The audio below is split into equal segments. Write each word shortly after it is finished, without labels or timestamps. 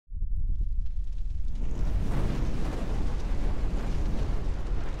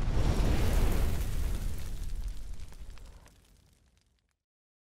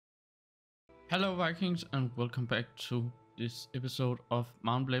Hello Vikings and welcome back to this episode of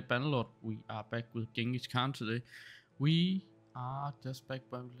Bannerlord. We are back with Genghis Khan today. We are just back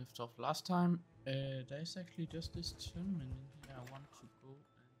where we left off last time. There's actually just this tournament in here I want to go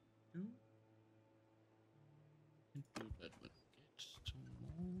and do. We can do that when we get to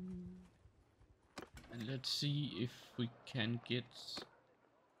more. And let's see if we can get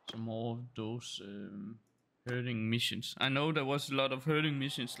some more of those herding missions. I know there was a lot of herding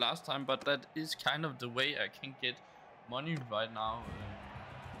missions last time, but that is kind of the way I can get money right now.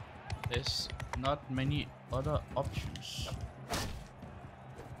 There's not many other options.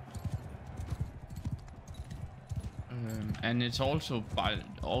 And it's also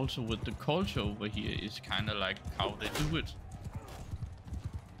with the culture over here is kind of like how they do it.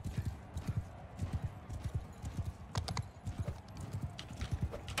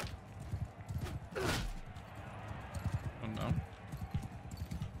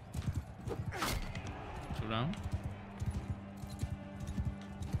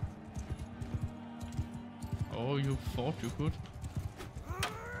 Oh, you thought you could?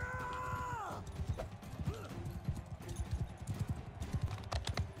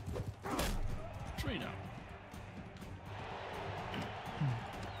 Three down.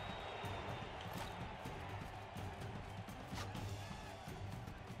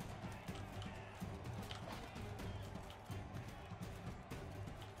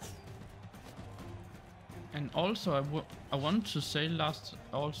 And also I want to say this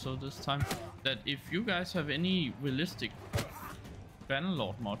time that if you guys have any realistic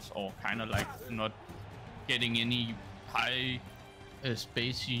Bannerlord mods or kind of like not getting any high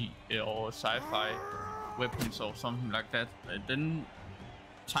spacey or sci-fi weapons or something like that, then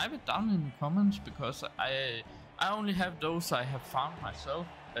type it down in the comments, because I only have those I have found myself.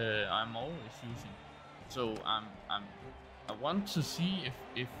 I'm always using, so I want to see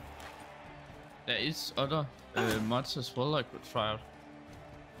if there is other mods as well I could try out.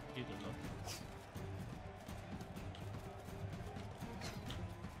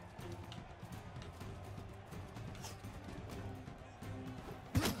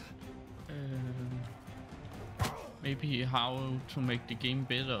 Maybe how to make the game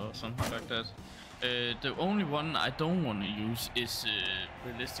better or something like that. The only one I don't want to use is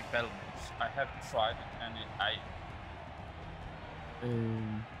realistic battle modes. I have tried it and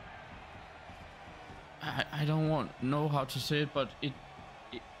I don't know how to say it, but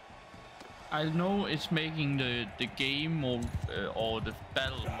I know it's making the game more or the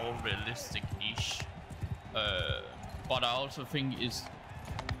battle more realistic-ish. But I also think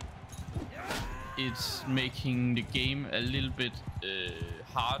it's making the game a little bit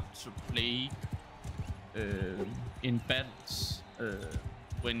hard to play in battles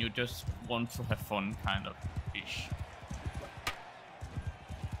when you just want to have fun, kind of ish.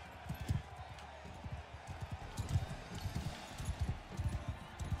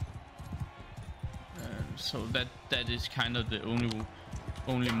 So that is kind of the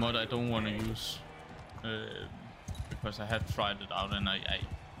only mod I don't want to use, because I have tried it out and I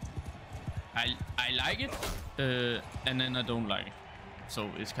like it, and then I don't like it. So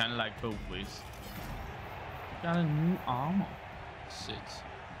it's kind of like both ways. Got a new armor set.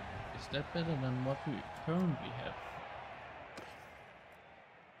 Is that better than what we currently have?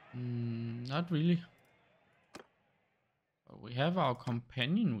 Not really. But we have our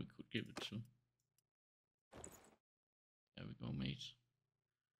companion we could give it to. There we go, mate.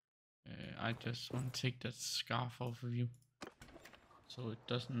 I just want to take that scarf off of you, so it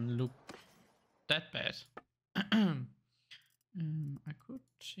doesn't look that bad. I could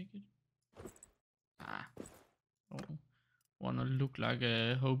take it. Oh, wanna look like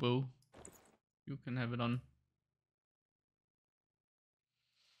a hobo? You can have it on.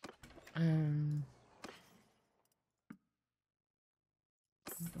 Could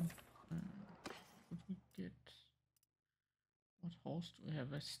we get? What horse do we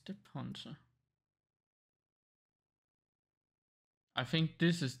have? A step hunter. I think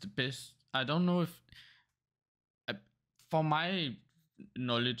this is the best. I don't know if, for my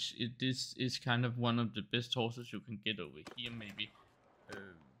knowledge, this is kind of one of the best horses you can get over here. Maybe.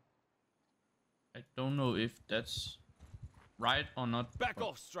 I don't know if that's right or not. Back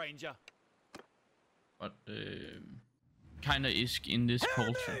off, stranger. But kind of is in this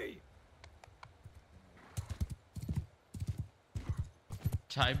culture.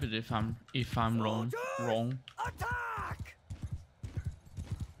 Type it if I'm wrong. Attack!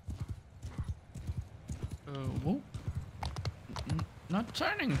 Whoa. Not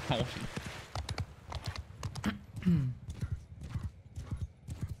turning, horsey.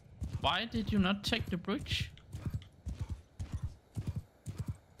 Why did you not take the bridge?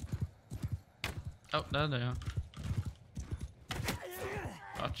 Oh, there they are.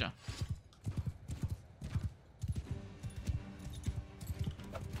 Gotcha.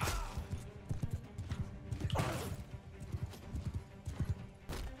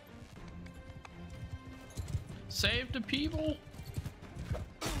 Save the people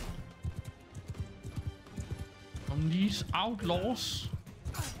from these outlaws.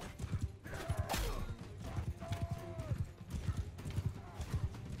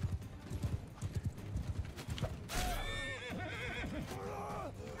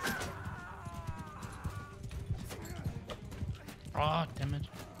 Oh, damn it.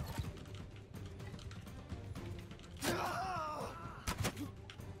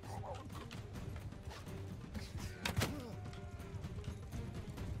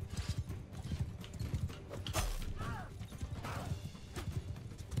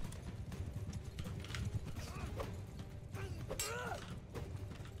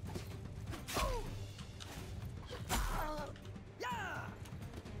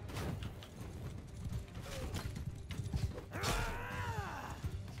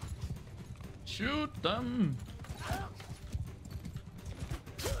 Shoot them!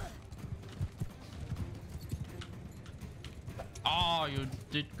 Oh, you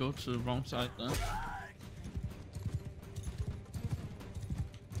did go to the wrong side then.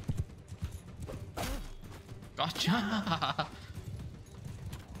 Gotcha!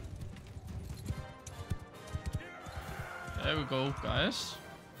 There we go, guys.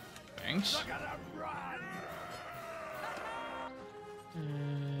 Thanks.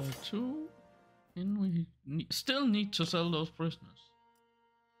 Two. And we still need to sell those prisoners.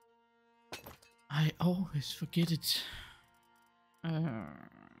 I always forget it.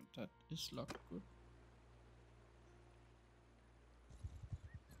 That is locked good.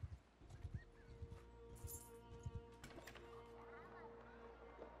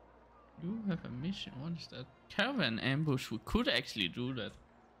 You have a mission. What is that? Caravan ambush. We could actually do that.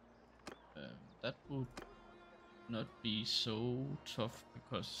 That would not be so tough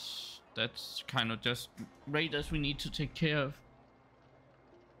because that's kind of just raiders we need to take care of.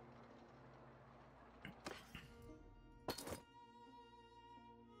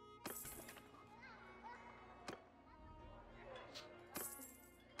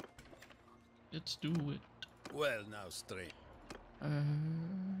 Let's do it. Well, now straight.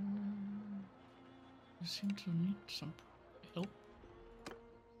 You seem to need some help.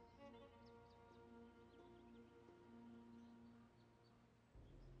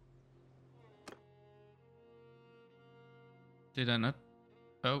 Did I not?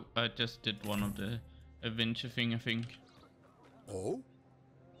 Oh, I just did one of the adventure thing, I think. Oh?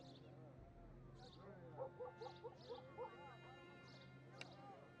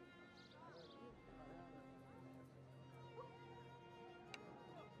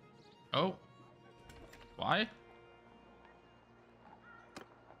 Oh. Why?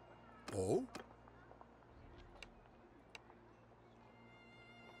 Oh?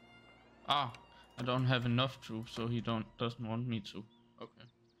 Ah, I don't have enough troops, so he doesn't want me to. Okay.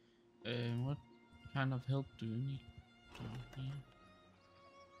 What kind of help do you need?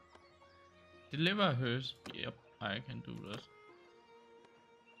 Deliver hers. Yep, I can do that.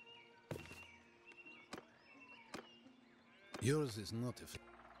 Yours is not a...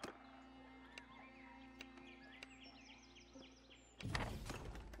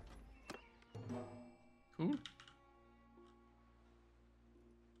 Cool.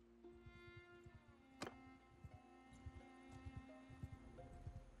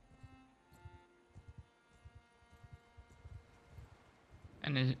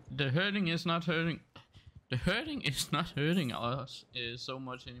 And the herding is not hurting. The herding is not hurting us so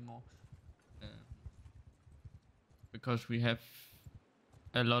much anymore, because we have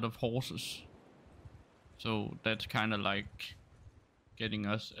a lot of horses. So that's kind of like getting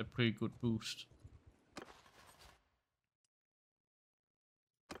us a pretty good boost.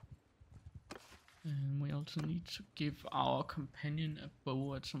 And we also need to give our companion a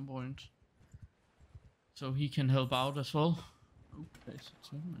bow at some point, so he can help out as well. Oh, there's a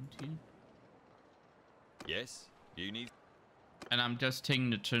tournament here. Yes, you need... And I'm just taking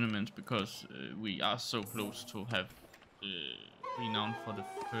the tournament because we are so close to have renowned for the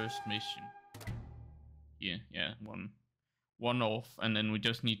first mission. Yeah, one off, and then we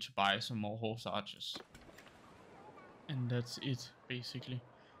just need to buy some more horse archers. And that's it, basically.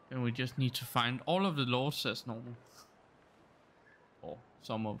 And we just need to find all of the lords as normal. Or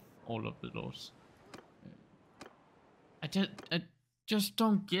some of all of the lords. I just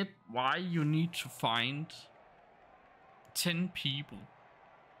don't get why you need to find 10 people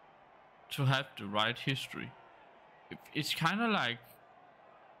to have the right history. It's kind of like,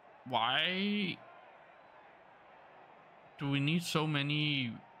 why do we need so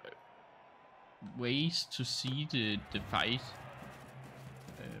many ways to see the fight?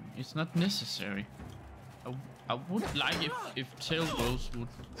 It's not necessary. I would like if Tailwolves would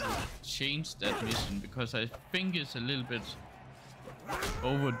change that mission, because I think it's a little bit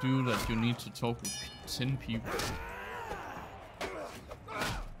overdue that you need to talk with 10 people.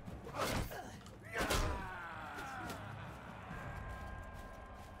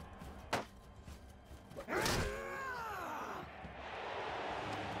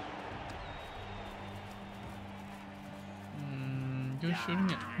 You're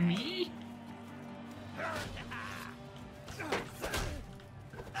shooting at me?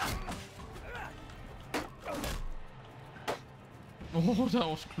 Oh, that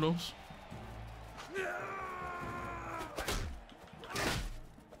was close.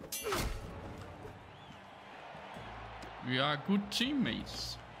 We are good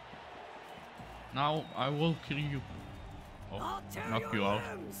teammates. Now I will kill you. Oh, knock you out.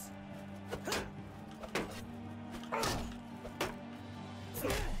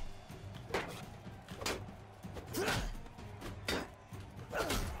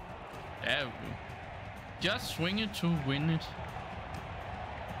 There we go. Just swing it to win it.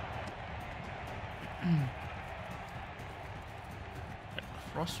 A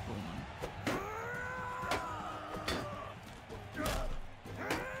crossbowman.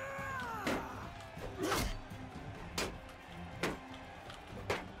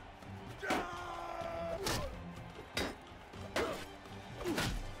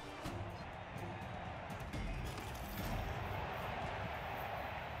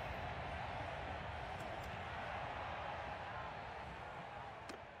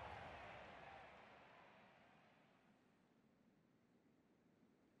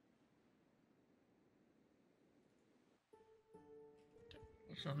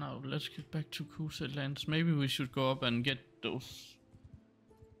 So now let's get back to Khuzait lands. Maybe we should go up and get those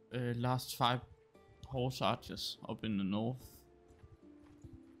last 5 horse archers up in the north.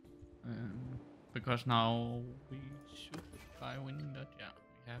 Because now we should, by winning that, yeah,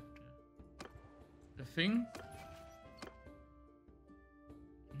 we have the thing.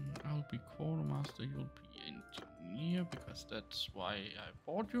 I'll be quartermaster, you'll be engineer, because that's why I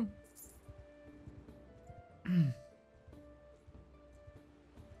bought you.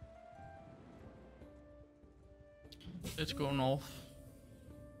 Let's go north.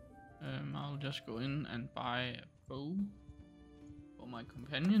 I'll just go in and buy a bow for my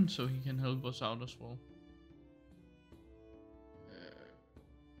companion so he can help us out as well.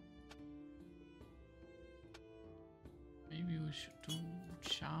 Maybe we should do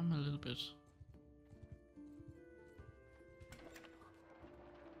charm a little bit.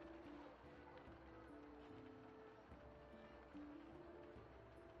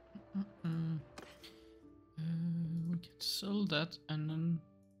 We can sell that and then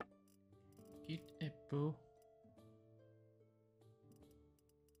get a bow.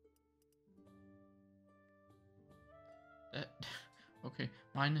 That okay,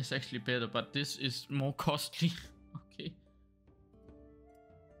 mine is actually better, but this is more costly. Okay.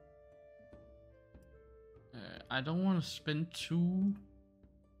 I don't want to spend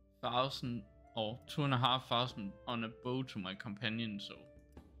 2,000 or 2,500 on a bow to my companion, so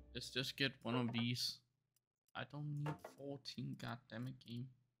let's just get one of these. I don't need 14, goddammit game.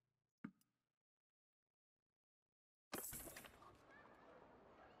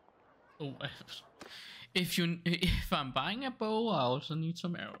 Oh, if I'm buying a bow, I also need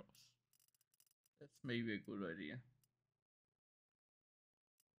some arrows. That's maybe a good idea.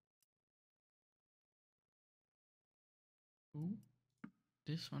 Ooh,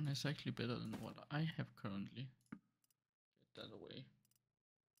 this one is actually better than what I have currently. Get that away.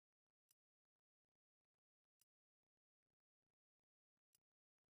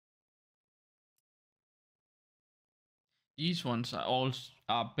 These ones are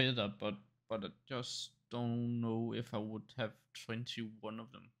better, but I just don't know if I would have 21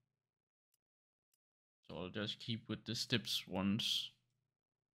 of them. So I'll just keep with the steps ones.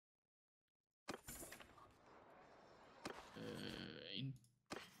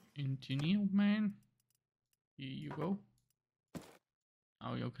 Engineer man, here you go.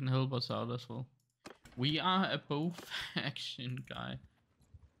 Now you can help us out as well. We are a bow faction guy,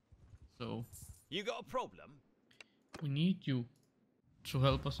 so you got a problem? We need you to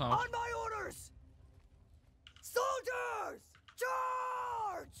help us out. On my orders! Soldiers!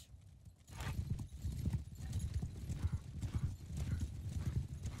 Charge!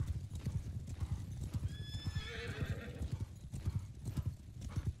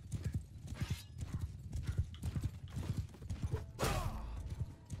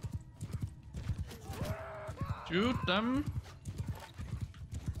 Shoot them.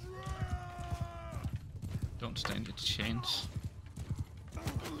 Don't stand a chance.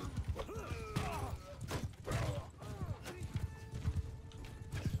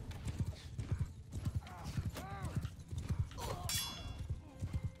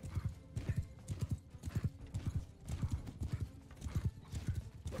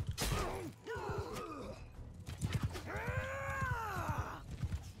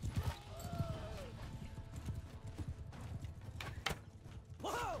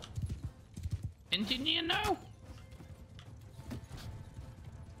 Engineer, no!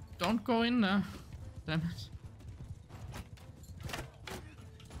 Don't go in there. Damn it.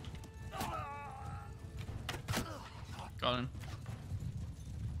 Got him.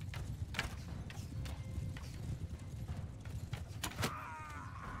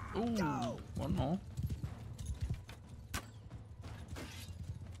 Ooh, one more.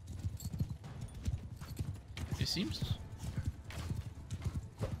 It seems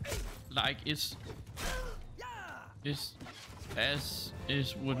like it's as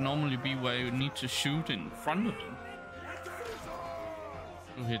is would normally be where you need to shoot in front of them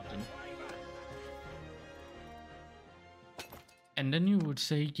to hit them. And then you would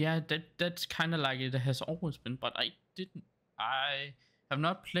say, yeah, that's kind of like it has always been, but I have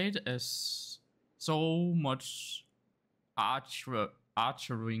not played as so much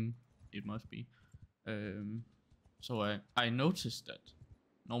archering, it must be. So I noticed that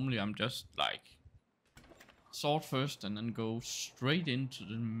normally I'm just like sword first and then go straight into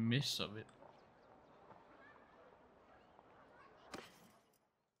the mess of it.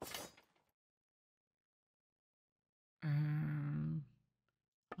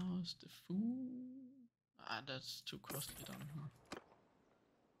 How's the food? Ah, that's too costly down here.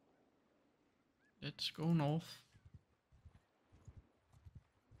 Let's go north.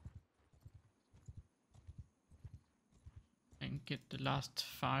 And get the last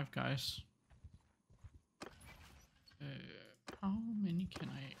 5 guys. How many can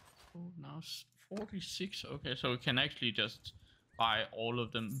I hold now? 46. Okay, so we can actually just buy all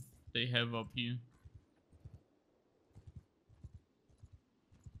of them they have up here.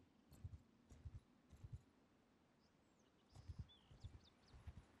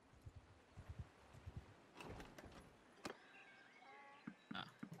 Ah,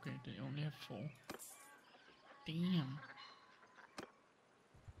 okay, they only have 4. Damn.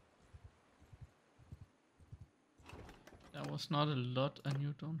 That was not a lot, and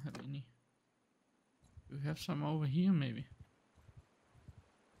you don't have any. You have some over here, maybe.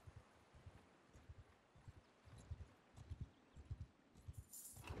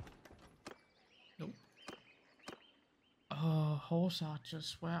 Nope. Oh, horse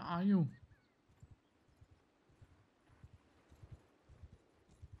archers, where are you?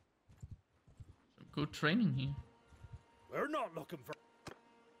 Some good training here. We're not looking for.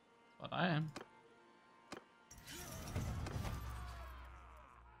 But I am.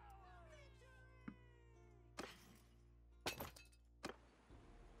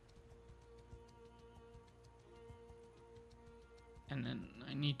 And then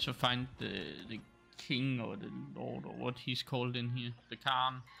I need to find the king or the lord or what he's called in here. The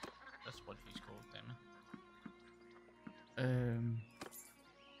Khan. That's what he's called, damn it.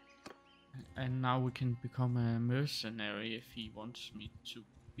 And now we can become a mercenary if he wants me to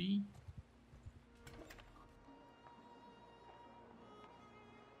be.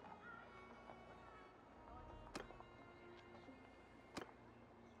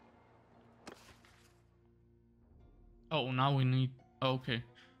 Oh, now we need. Okay,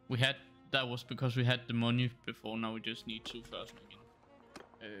 we had. That was because we had the money before. Now we just need 2,000 again.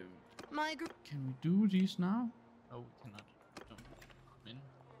 Can we do these now? Oh, we cannot. No. Men.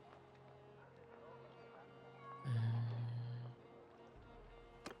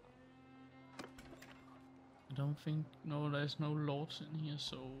 I don't think. No, there's no lords in here.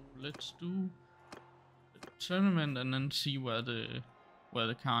 So let's do the tournament and then see where the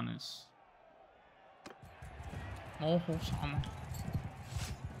Khan is. More horse armor.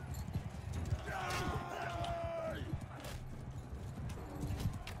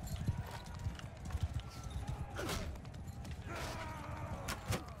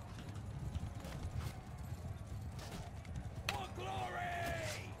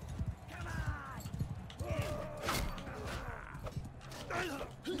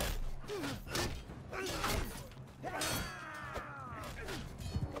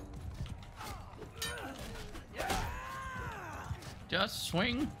 Just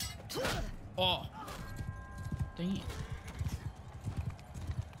swing. Oh, dang it.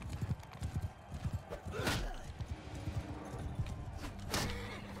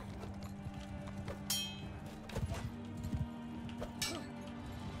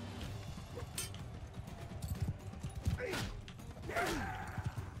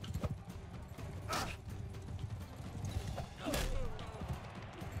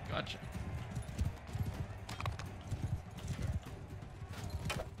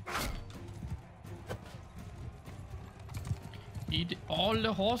 Eat all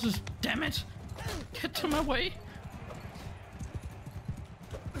the horses. Damn it! Get to my way.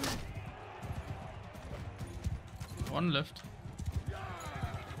 One left.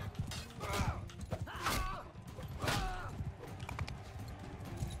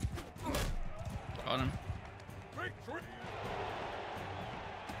 Got him.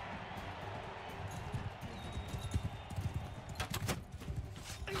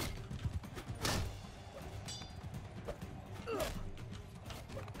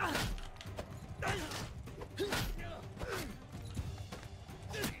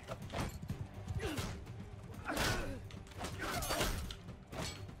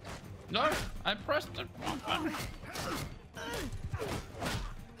 No, I pressed the wrong button.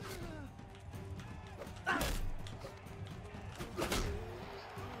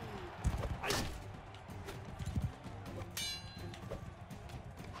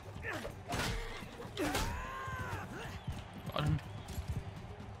 Got him.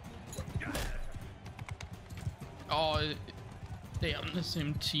 Oh, they are on the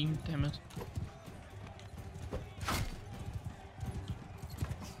same team, damn it.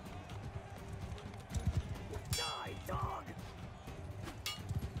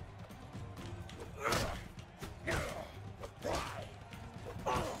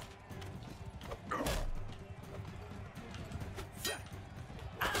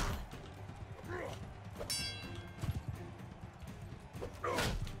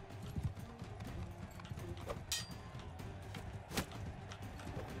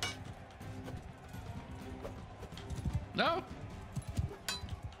 No!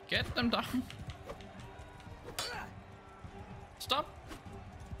 Get them down! Stop!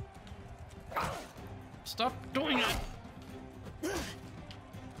 Stop doing it! Oh,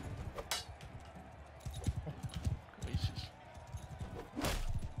 gracious.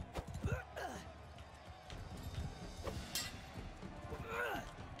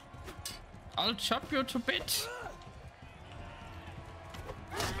 I'll chop you to bits!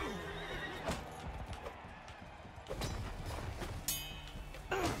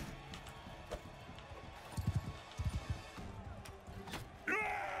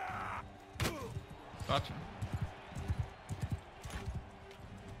 Gotcha.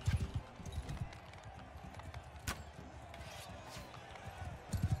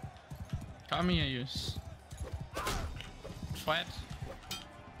 Come here, you twat.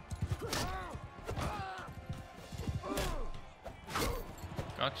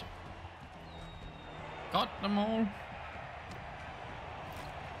 Gotcha. Got them all.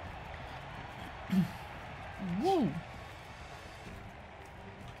 Woo!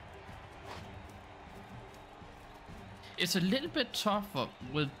 It's a little bit tougher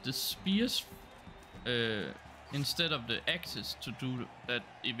with the spears instead of the axes to do that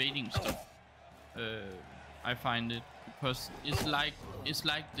evading stuff. I find it because it's like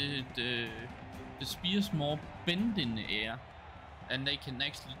the spears more bend in the air, and they can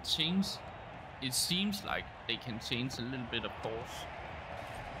actually change. It seems like they can change a little bit of course.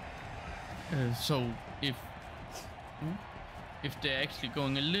 So if they're actually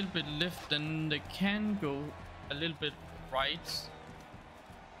going a little bit left, then they can go a little bit right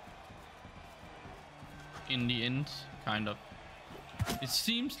in the end, kind of. It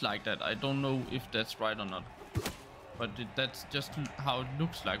seems like that. I don't know if that's right or not, but that's just how it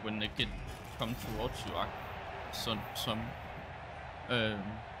looks like when they come towards you.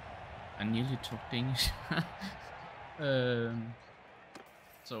 I nearly took Danish.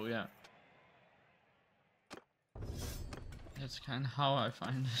 So yeah, that's kind of how I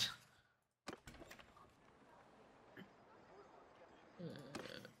find it.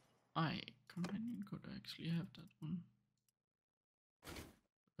 My companion could actually have that one,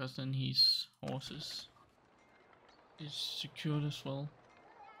 because then his horses is secured as well.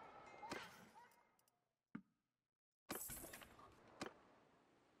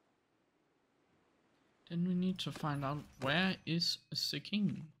 Then we need to find out where is the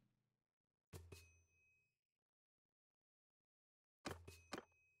king.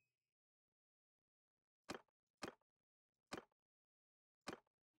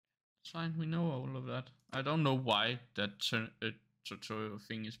 Fine, we know all of that. I don't know why that tutorial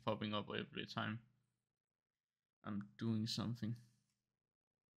thing is popping up every time I'm doing something.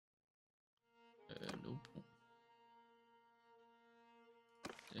 Nope.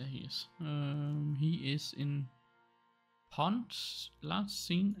 There he is. He is in Ponds. Last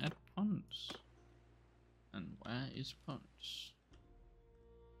seen at Ponds. And where is Ponds?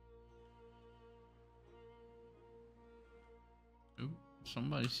 Oh.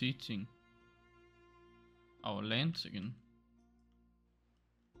 Somebody's eating our lands again.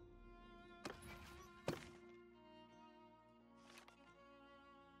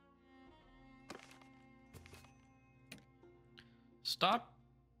 stop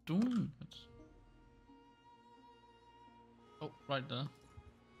doing it. Oh, right there.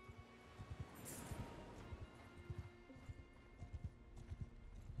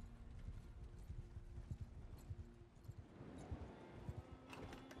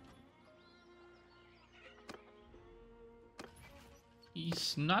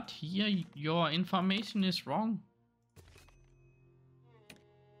 He's not here. Your information is wrong.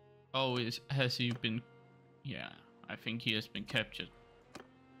 Oh, has he been? Yeah, I think he has been captured.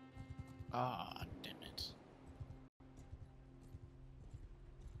 Ah, damn it.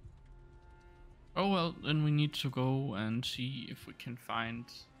 Oh well, then we need to go and see if we can find...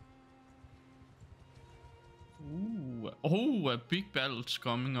 Ooh, oh, a big battle's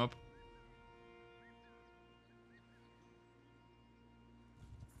coming up.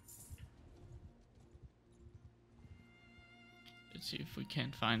 Let's see if we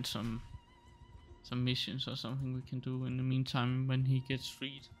can't find some missions or something we can do in the meantime when he gets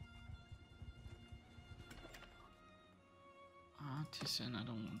freed. Artisan, I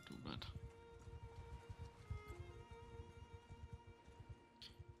don't want to do that.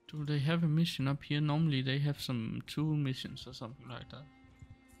 Do they have a mission up here? Normally they have some tool missions or something like that.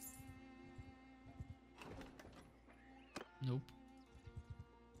 Nope.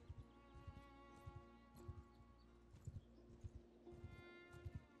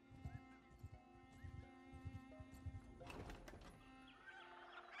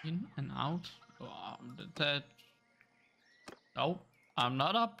 In and out. Oh, that. No, I'm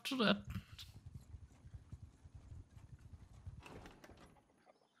not up to that.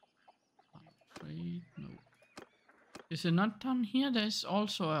 I'm afraid no. Is it not down here? There's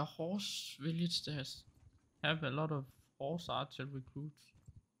also a horse village that have a lot of horse archer recruits.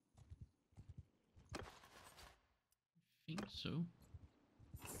 I think so.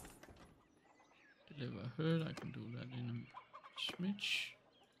 Deliver herd, I can do that in a smidge.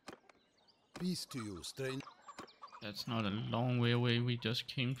 Peace to you, stranger. That's not a long way away, we just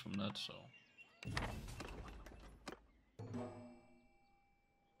came from that, so...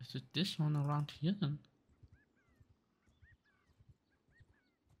 Is it this one around here then?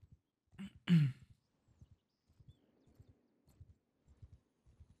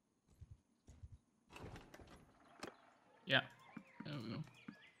 Yeah, there we go.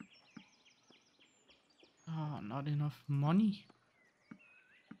 Oh, not enough money.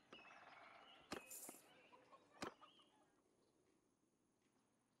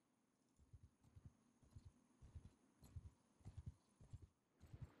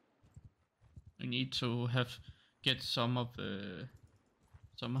 We need to get some of the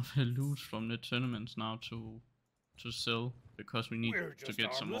loot from the tournaments now to sell, because we need to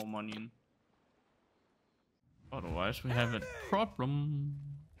get some more money in. Otherwise we have a problem.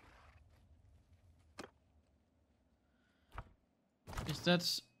 Is that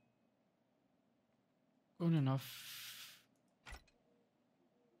good enough?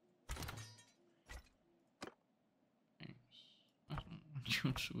 I don't want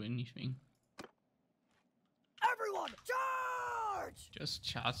you to do anything. Everyone, charge! Just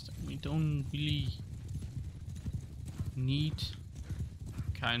charge them. We don't really need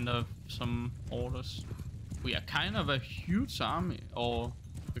kind of some orders. We are kind of a huge army, or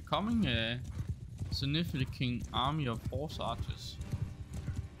becoming a significant army of horse archers.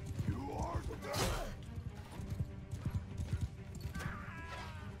 You are the dead.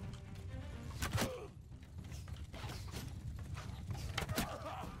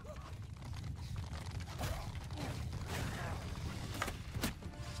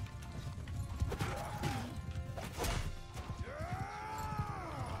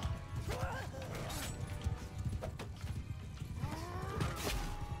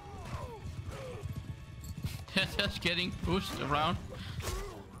 They're just getting pushed around.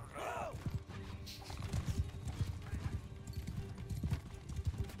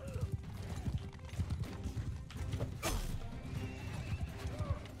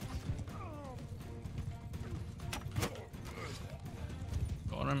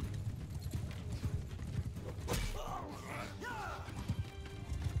 Got him.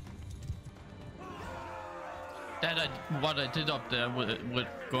 What I did up there with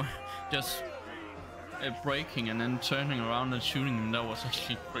go just breaking and then turning around and shooting him, that was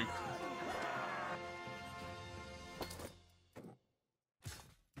actually pretty cool.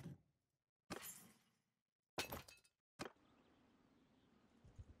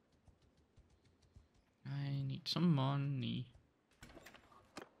 I need some money.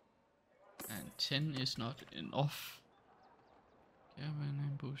 And 10 is not enough. Caravan,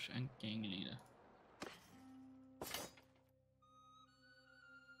 ambush and gang leader.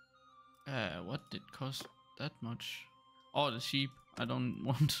 What did cost that much? Oh, the sheep. I don't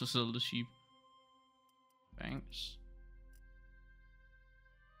want to sell the sheep. Thanks.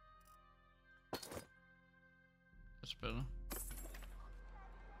 That's better.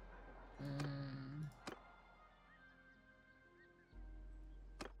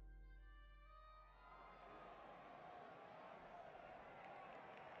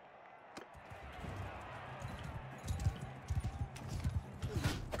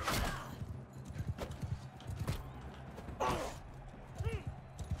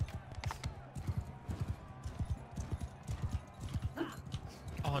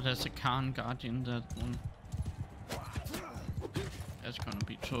 Oh, there's a Khan Guardian, that one. That's gonna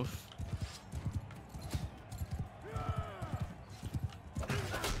be tough.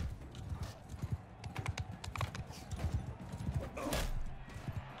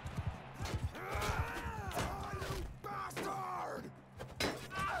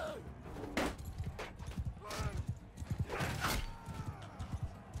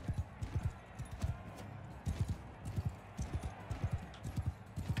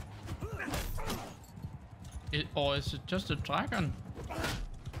 Or is it just a dragon?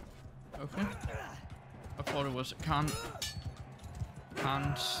 Okay. I thought it was a Khan's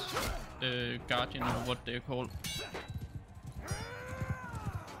guardian, or what they're called.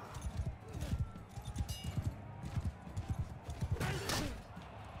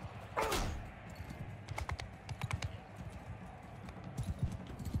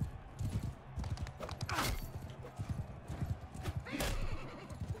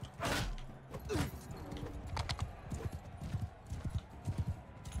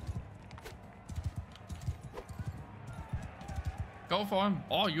 Go for him.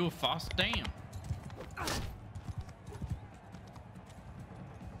 Oh, you're fast. Damn.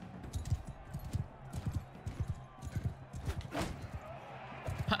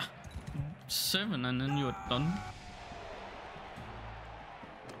 Ha. 7 and then you're done.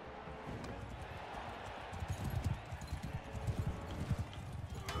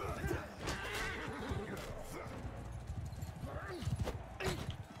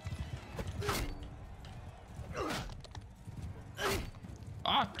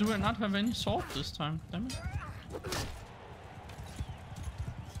 Do I not have any sword this time? Damn it.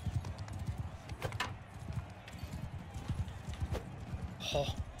 Oh,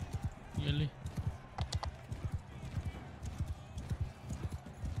 really?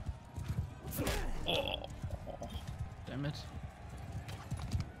 Oh, damn it.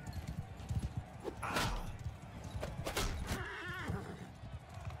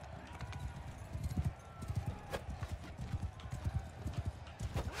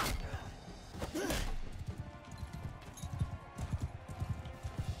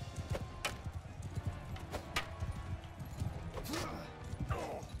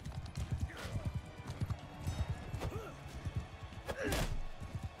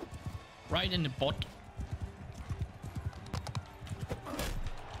 Right in the butt.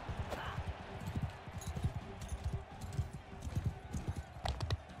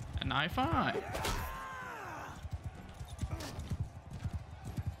 An I-5.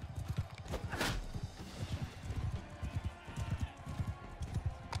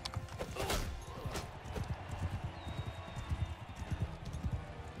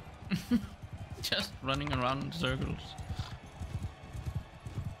 Just running around in circles.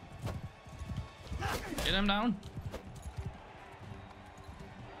 Get him down.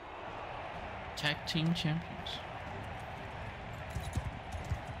 Tag team champions.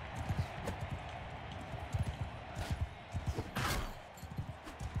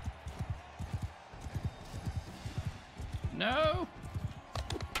 No.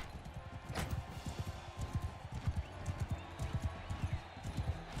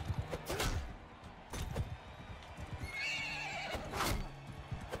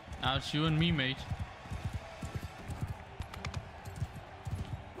 Now it's you and me, mate.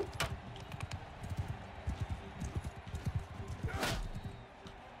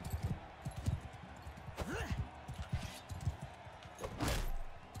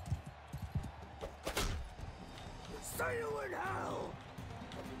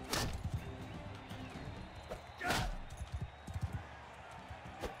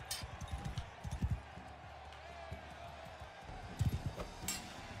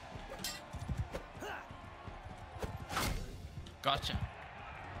 Gotcha.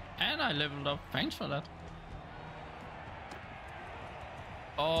 And I leveled up. Thanks for that.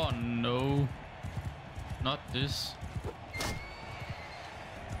 Oh no. Not this.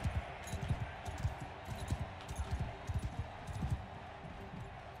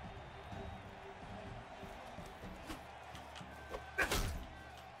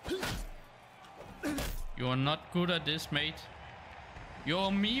 You are not good at this, mate.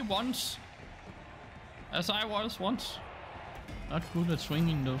 You're me once. As I was once. Not good at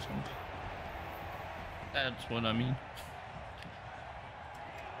swinging those ones. That's what I mean.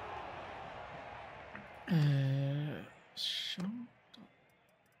 So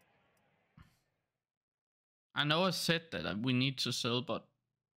I know I said that we need to sell, but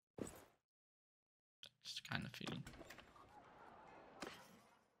that's kind of feeling.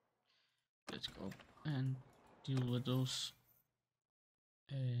 Let's go and deal with those.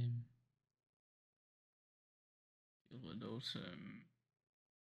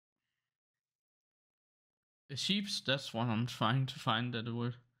 The sheeps. That's what I'm trying to find that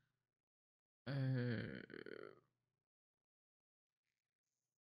word.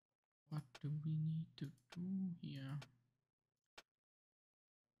 What do we need to do here?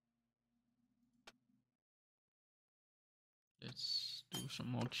 Let's do some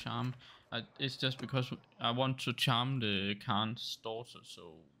more charm. It's just because I want to charm the Khan's daughter,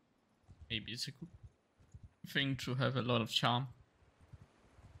 so maybe it's a good thing to have a lot of charm.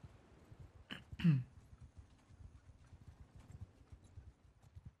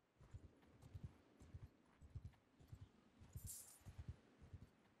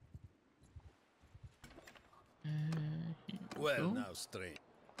 Well, now, strange.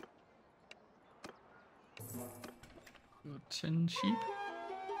 Got 10 sheep.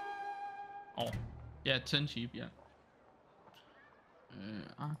 Oh, yeah, 10 sheep, yeah.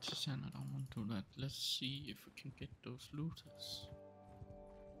 Artisan, I don't want to do that. Let's see if we can get those looters.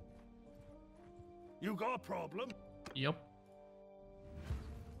 You got a problem? Yep.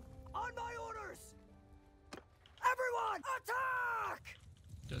 On my orders! Everyone, attack!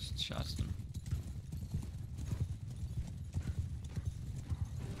 Just charge them.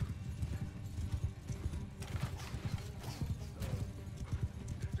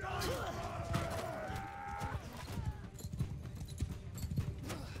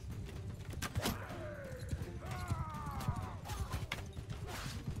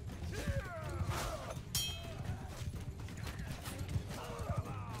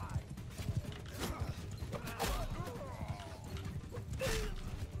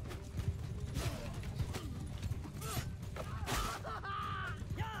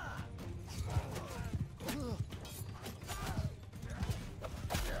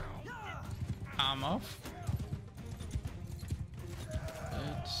 Arm off.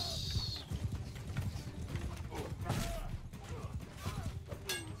 Let's...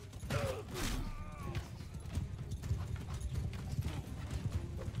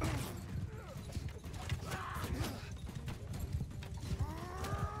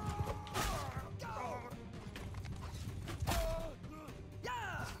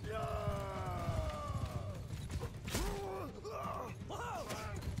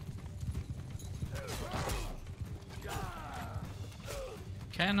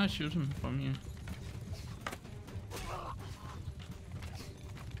 Can I shoot him from here?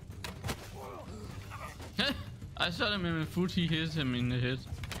 I shot him in the foot, he hit him in the head.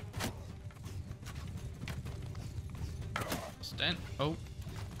 Stand. Oh.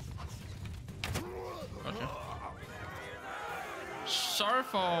 Gotcha. Sorry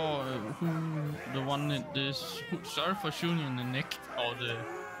for the one that this. Sorry for shooting in the neck or the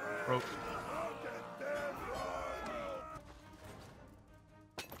throat.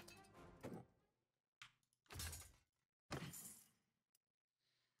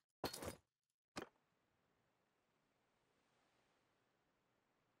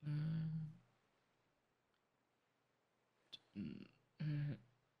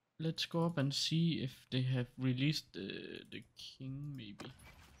 Let's go up and see if they have released the king, maybe.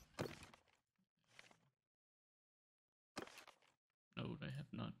 No, they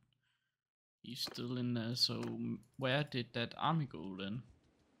have not. He's still in there, so where did that army go then?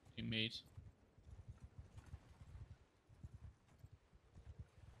 He made.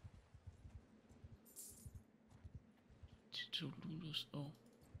 To Lulus, oh.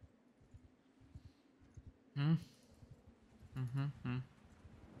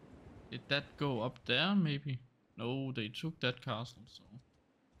 Did that go up there, maybe? No, they took that castle, so...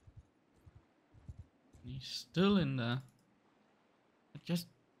 He's still in there.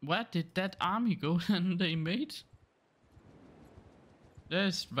 Where did that army go then they made?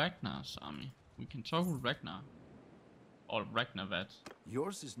 There's Ragnar's army. We can talk with Ragnar. Or Ragnarvad.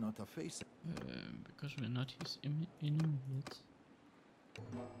 Yours is not a face. Because we're not his enemy yet.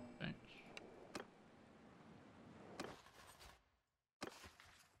 Thanks.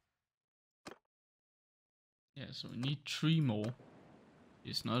 Yeah, so we need 3 more.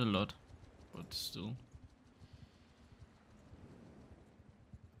 It's not a lot, but still.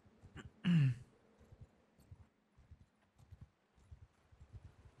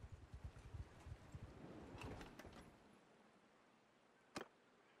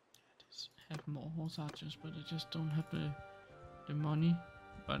 have more horse archers, but I just don't have the money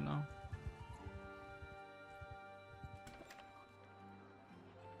right now.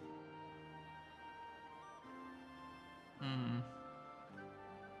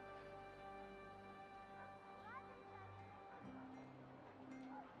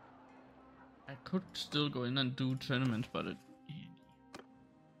 I could still go in and do tournaments, but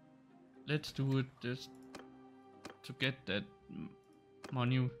let's do it just to get that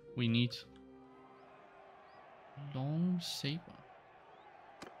money we need. Long saber.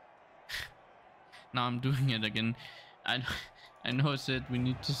 Now I'm doing it again. I know I said we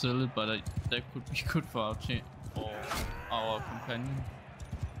need to sell it, but that could be good for our companion.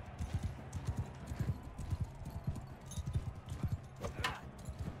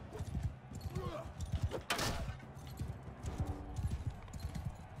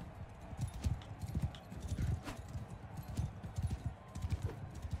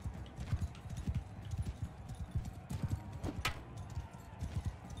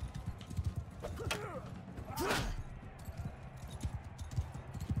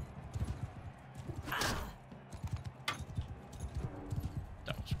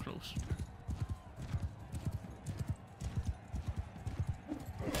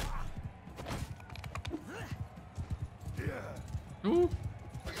 Ooh,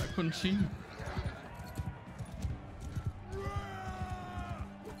 I couldn't see.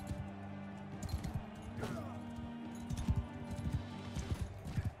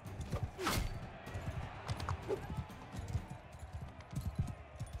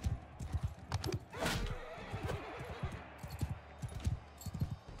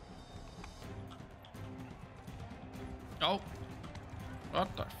 Oh,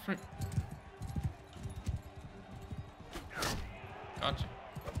 what the frick? Gotcha.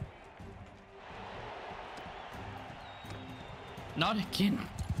 Not again.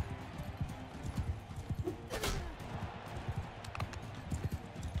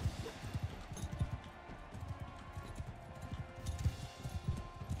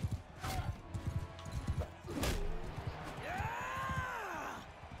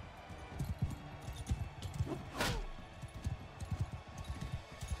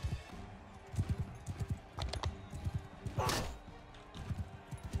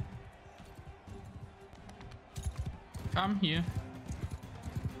 Come here.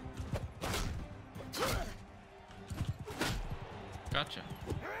 Gotcha.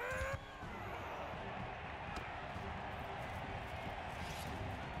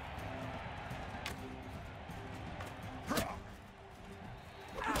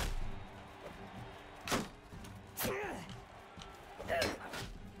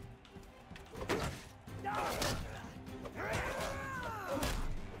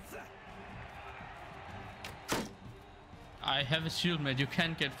 I have a shield, mate. You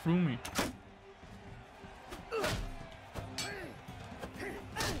can't get through me.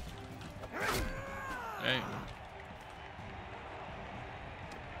 Hey.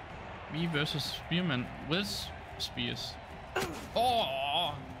 Me versus spearman with spears.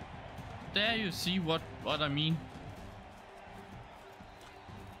 Oh, there you see what I mean.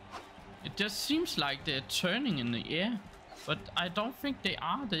 It just seems like they're turning in the air, but I don't think they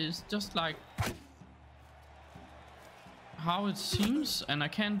are. It's just like how it seems, and I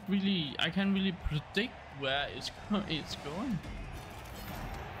can't really predict where it's going.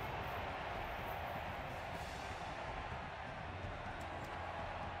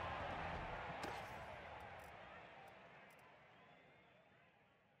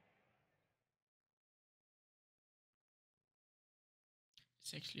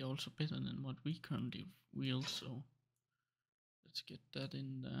 It's actually also better than what we currently wield, so let's get that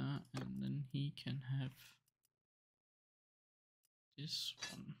in there, and then he can have this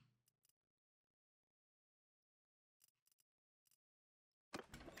one.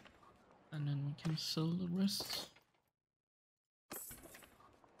 And then we can sell the rest.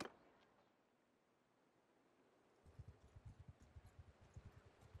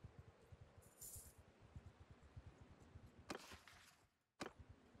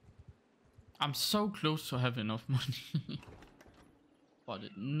 I'm so close to have enough money. But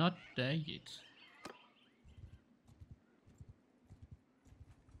not there yet.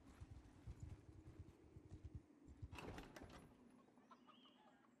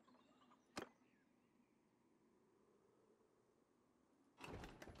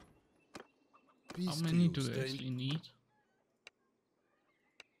 How many do I actually need?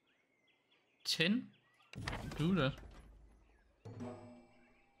 10? Do that.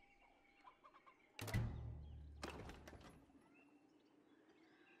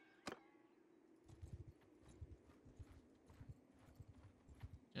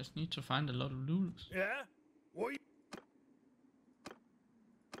 Just need to find a lot of loot. Yeah? What?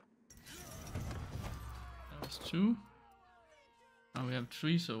 That was 2. Now we have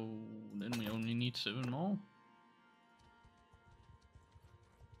 3, so then we only need 7 more.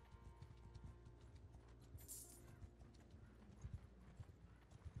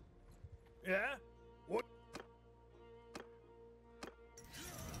 Yeah? What?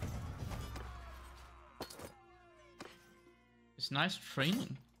 It's nice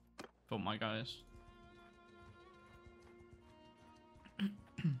training for my guys.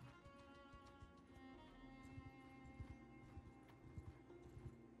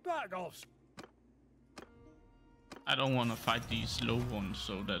 Back off. I don't want to fight these low ones,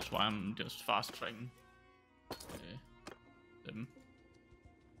 so that's why I'm just fast tracking them.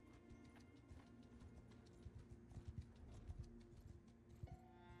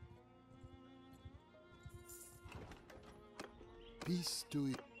 Peace to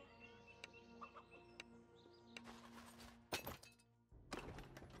it.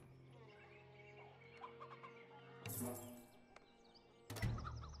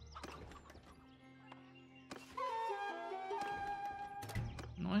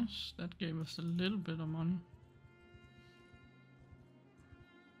 Nice, that gave us a little bit of money.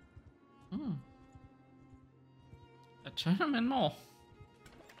 A tournament more.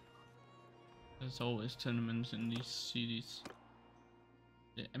 There's always tournaments in these cities.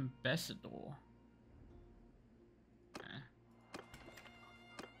 The ambassador.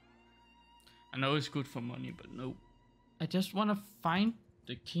 I know it's good for money, but no. I just want to find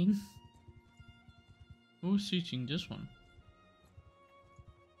the king. Who's sieging this one?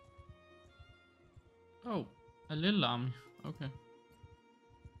 Oh, a little army. Okay.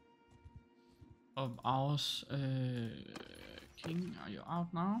 Of ours. King, are you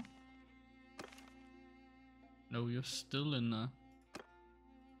out now? No, you're still in there.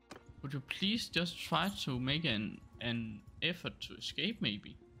 Would you please just try to make an effort to escape,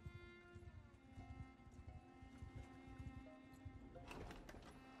 maybe?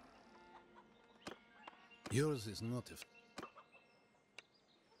 Yours is not a...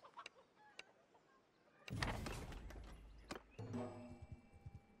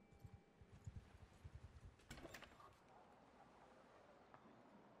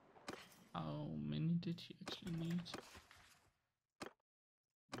 How many did he actually need?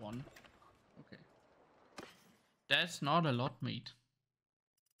 1. Okay. That's not a lot, mate.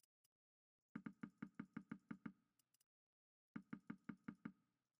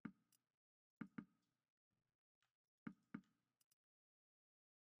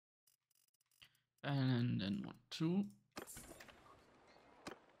 And then 1, 2.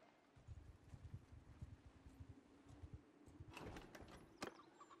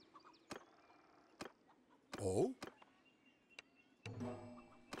 Oh?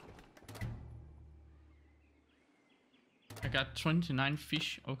 I got 29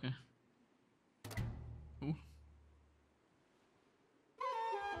 fish. Okay. Ooh.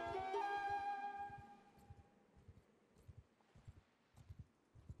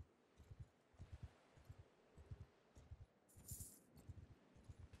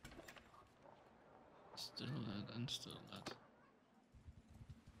 Still that and still that.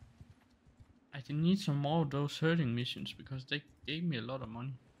 I need some more of those herding missions because they gave me a lot of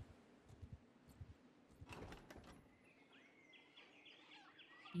money.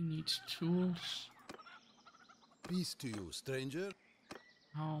 He needs tools. Peace to you, stranger.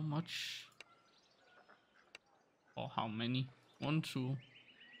 How much? Or how many? 1 tool.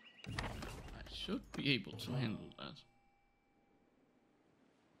 I should be able to handle that.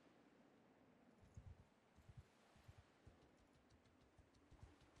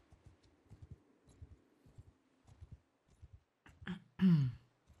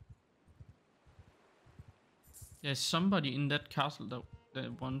 There's somebody in that castle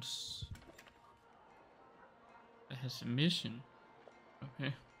that wants... that has a mission.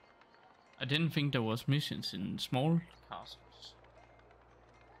 Okay. I didn't think there was missions in small castles.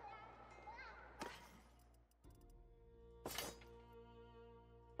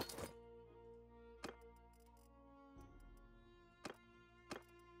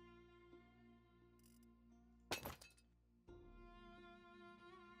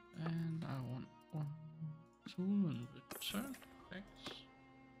 And I want 1 tool and return effects.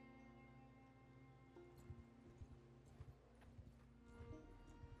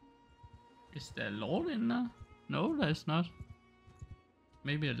 Is there a lord in there? No, there's not.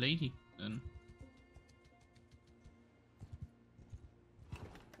 Maybe a lady then.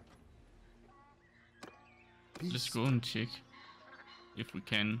 Peace. Let's go and check if we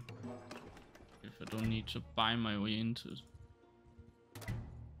can. If I don't need to buy my way into it.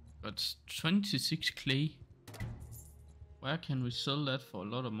 Got 26 clay. Where can we sell that for a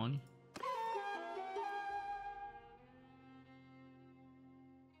lot of money?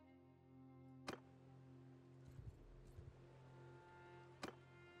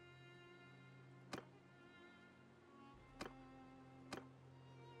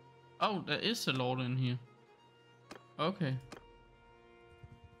 Oh, there is a lord in here. Okay.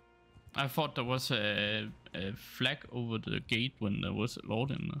 I thought there was a flag over the gate when there was a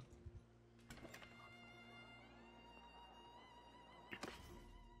lord in there.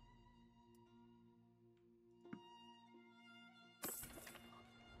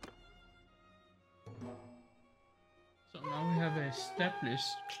 So now we have an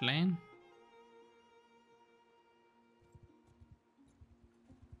established clan.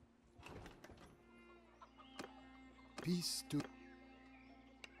 Peace to...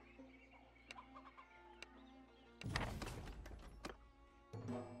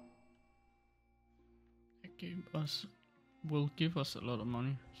 Will give us a lot of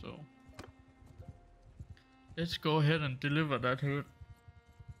money, so let's go ahead and deliver that herd.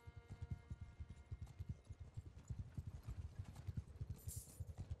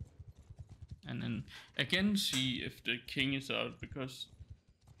 And then again see if the king is out, because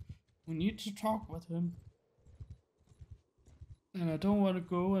we need to talk with him. And I don't want to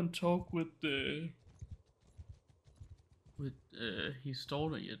go and talk with his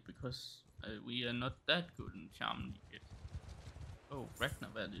daughter yet, because we are not that good in charm yet. Oh,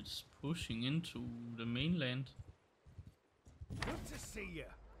 Ragnarvad is pushing into the mainland. Good to see you.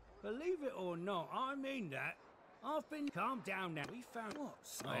 Believe it or not, I mean that. I've been calm down now. We found what?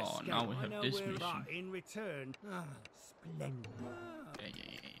 Oh, now we have this mission. But in return, splendid. Yeah.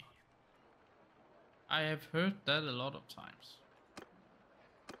 I have heard that a lot of times.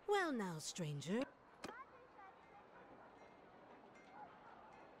 Well now, stranger.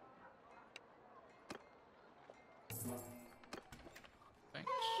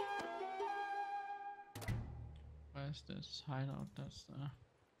 Thanks. Where's this hideout? That's there.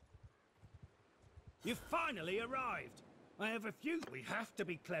 You finally arrived. I have a few. We have to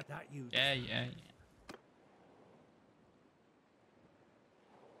be clever at you. Yeah.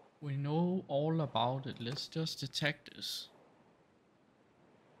 We know all about it. Let's just attack this.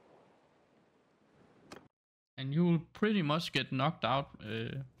 And you will pretty much get knocked out,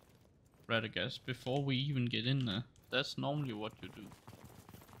 Radagast, before we even get in there. That's normally what you do.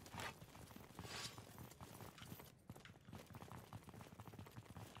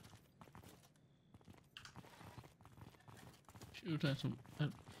 Shoot at him.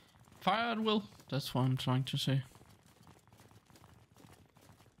 Fire at will. That's what I'm trying to say.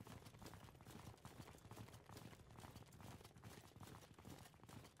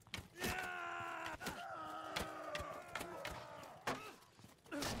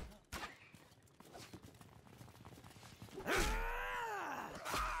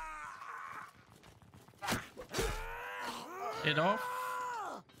 Get off.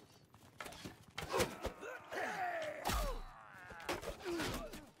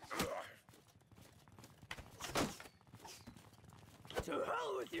 To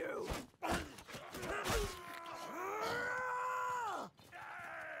hell with you!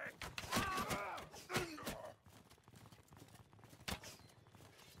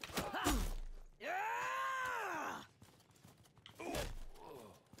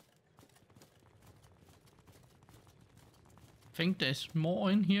 I think there's more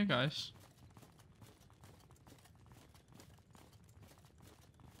in here, guys.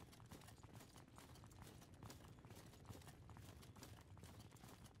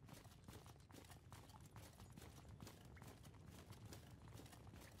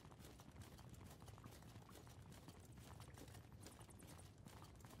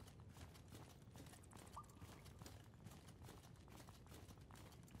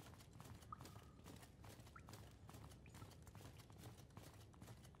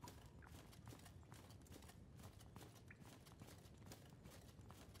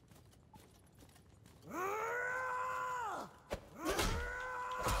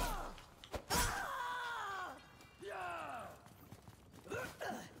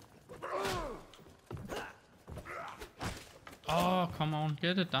 Oh, come on,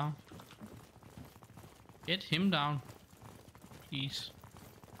 get it down. Get him down, please.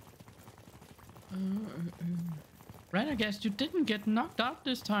 Radagast, you didn't get knocked out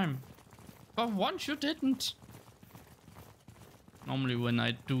this time. For once you didn't. Normally when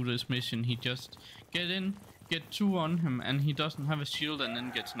I do this mission, he just get in, get two on him, and he doesn't have a shield and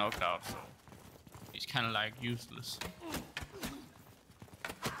then gets knocked out. So he's kind of like useless.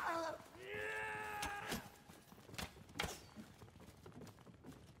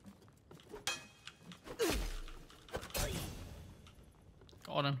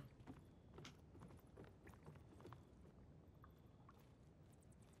 Sådan.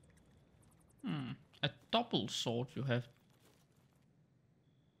 A double sword you have.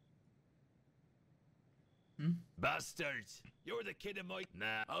 Bastards! You're the kid of my...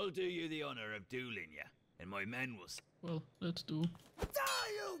 Nah, I'll do you the honor of dueling you, and my men will... Well, let's do.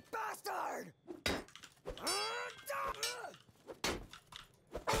 Die, you bastard!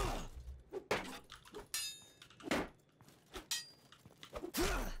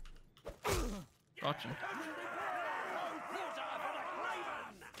 Gotcha.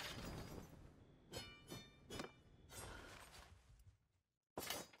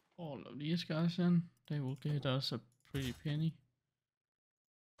 All of these guys in, they will get us a pretty penny.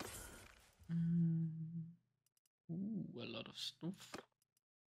 Ooh, a lot of stuff.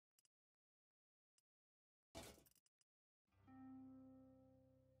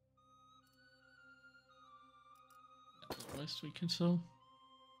 The rest we can sell.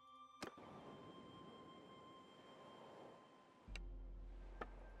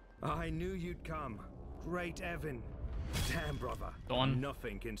 I knew you'd come. Great Evan. Damn, brother. Done.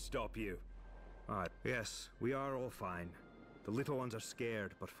 Nothing can stop you. Yes, we are all fine. The little ones are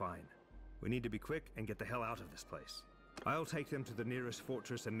scared, but fine. We need to be quick and get the hell out of this place. I'll take them to the nearest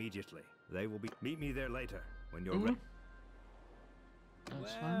fortress immediately. They will be... Meet me there later, when you're ready.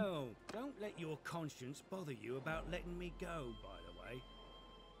 That's fine. Well, don't let your conscience bother you about letting me go, by the way.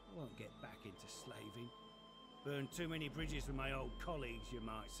 I won't get back into slaving. Burned too many bridges with my old colleagues, you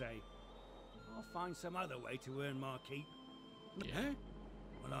might say. I'll find some other way to earn my keep. Yeah.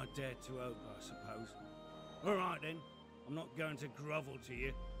 Well, I dare to hope, I suppose. All right, then. I'm not going to grovel to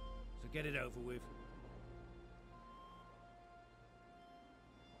you, so get it over with.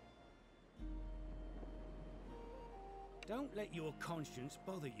 Don't let your conscience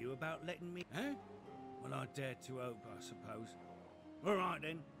bother you about letting me... Well, I dare to hope, I suppose. All right,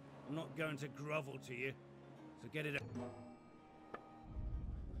 then. I'm not going to grovel to you, so get it...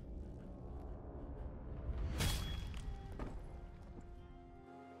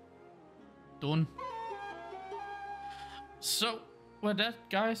 Done. So, with that,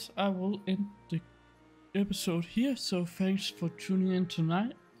 guys, I will end the episode here. So, thanks for tuning in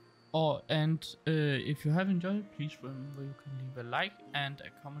tonight. If you have enjoyed, please remember you can leave a like and a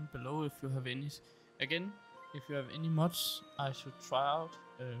comment below if you have any. Again, if you have any mods I should try out,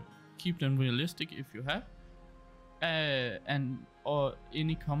 keep them realistic if you have. Or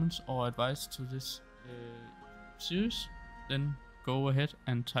any comments or advice to this series, then go ahead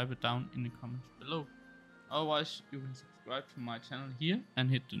and type it down in the comments below. Otherwise, you can subscribe to my channel here and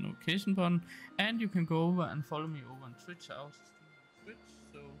hit the notification button, and you can go over and follow me over on Twitch. I also stream on Twitch,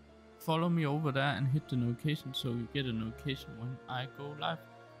 so follow me over there and hit the notification so you get a notification when I go live.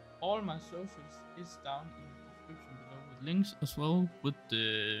 All my socials is down in the description below with links, as well with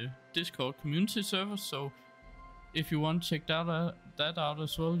the Discord community server. So if you want to check that out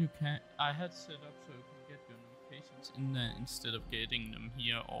as well, you can. I had set up so you can get your notifications in there instead of getting them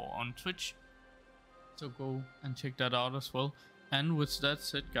here or on Twitch. So go and check that out as well. And with that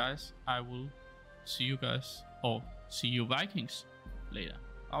said, guys, I will see you guys, or see you Vikings, later.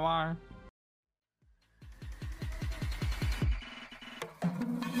 Bye bye.